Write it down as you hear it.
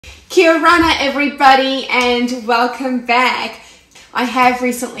Kia ora everybody and welcome back. I have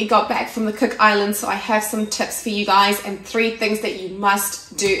recently got back from the Cook Islands, so I have some tips for you guys and 3 things that you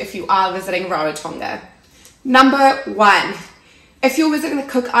must do if you are visiting Rarotonga. Number 1, if you're visiting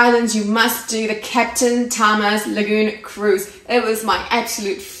the Cook Islands, you must do the Captain Tama's Lagoon Cruise. It was my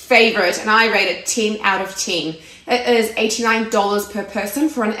absolute favorite and I rate it 10 out of 10. It is $89 per person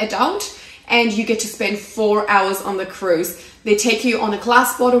for an adult and you get to spend 4 hours on the cruise. They take you on a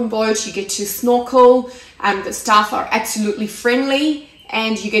glass bottom boat, you get to snorkel, the staff are absolutely friendly,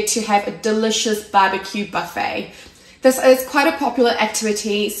 and you get to have a delicious barbecue buffet. This is quite a popular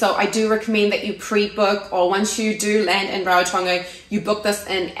activity, so I do recommend that you pre-book, or once you do land in Rarotonga, you book this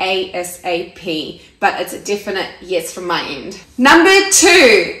in ASAP, but it's a definite yes from my end. Number 2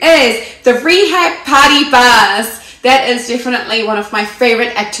 is the rehab party bars. That is definitely one of my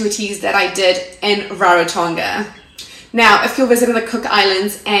favorite activities that I did in Rarotonga. Now, if you're visiting the Cook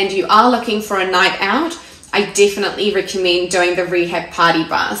Islands and you are looking for a night out, I definitely recommend doing the rehab party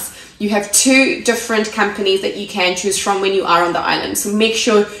bars. You have 2 different companies that you can choose from when you are on the island, so make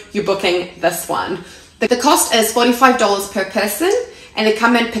sure you're booking this one. The cost is $45 per person and they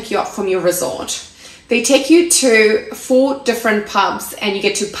come and pick you up from your resort. They take you to 4 different pubs and you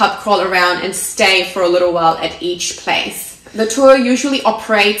get to pub crawl around and stay for a little while at each place. The tour usually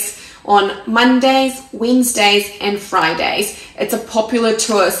operates on Mondays, Wednesdays and Fridays. It's a popular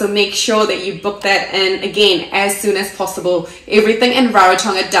tour, so make sure that you book that in again as soon as possible. Everything in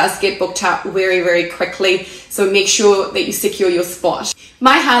Rarotonga does get booked out very, very quickly, so make sure that you secure your spot.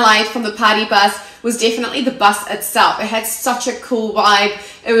 My highlight from the party bus was definitely the bus itself. It had such a cool vibe.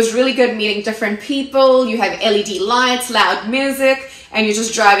 It was really good meeting different people. You have LED lights, loud music, and you're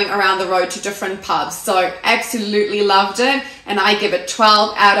just driving around the road to different pubs. So absolutely loved it, and I give it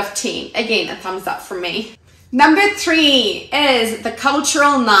 12 out of 10. Again, a thumbs up from me. Number 3 is the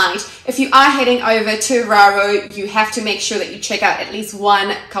cultural night. If you are heading over to Raro, you have to make sure that you check out at least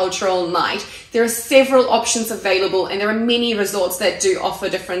one cultural night. There are several options available and there are many resorts that do offer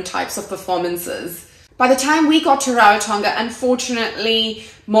different types of performances. By the time we got to Rarotonga, unfortunately,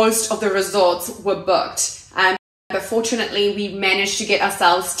 most of the resorts were booked. But fortunately, we managed to get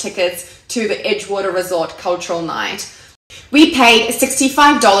ourselves tickets to the Edgewater Resort Cultural Night. We paid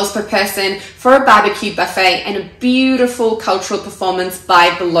 $65 per person for a barbecue buffet and a beautiful cultural performance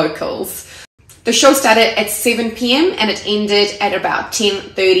by the locals. The show started at 7 p.m. and it ended at about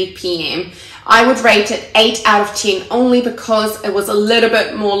 10:30 p.m. I would rate it 8 out of 10 only because it was a little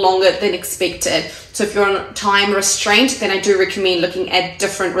bit more longer than expected. So if you're on time restraint, then I do recommend looking at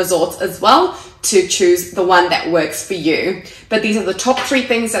different resorts as well to choose the one that works for you. But these are the top 3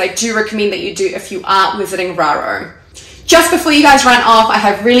 things that I do recommend that you do if you are visiting Raro. Just before you guys run off, I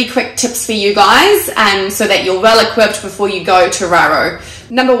have really quick tips for you guys so that you're well equipped before you go to Raro.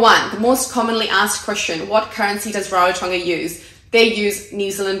 Number 1, the most commonly asked question, what currency does Rarotonga use? They use New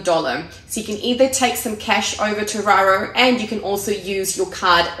Zealand dollar. So you can either take some cash over to Raro and you can also use your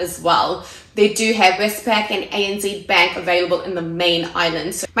card as well. They do have Westpac and ANZ Bank available in the main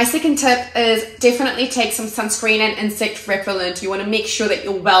island. So my second tip is definitely take some sunscreen and insect repellent. You want to make sure that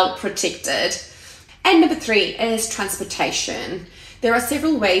you're well protected. And number 3 is transportation. There are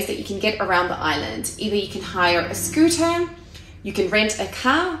several ways that you can get around the island. Either you can hire a scooter, you can rent a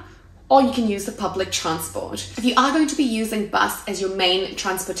car, or you can use the public transport. If you are going to be using bus as your main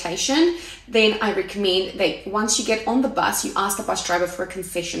transportation, then I recommend that once you get on the bus, you ask the bus driver for a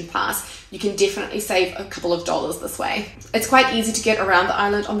concession pass. You can definitely save a couple of dollars this way. It's quite easy to get around the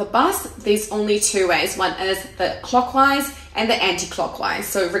island on the bus. There's only 2 ways. One is the clockwise and the anti-clockwise.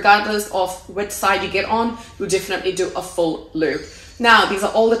 So regardless of which side you get on, you'll definitely do a full loop. Now, these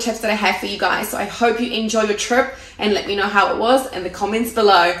are all the tips that I have for you guys, so I hope you enjoy your trip and let me know how it was in the comments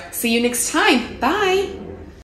below. See you next time. Bye!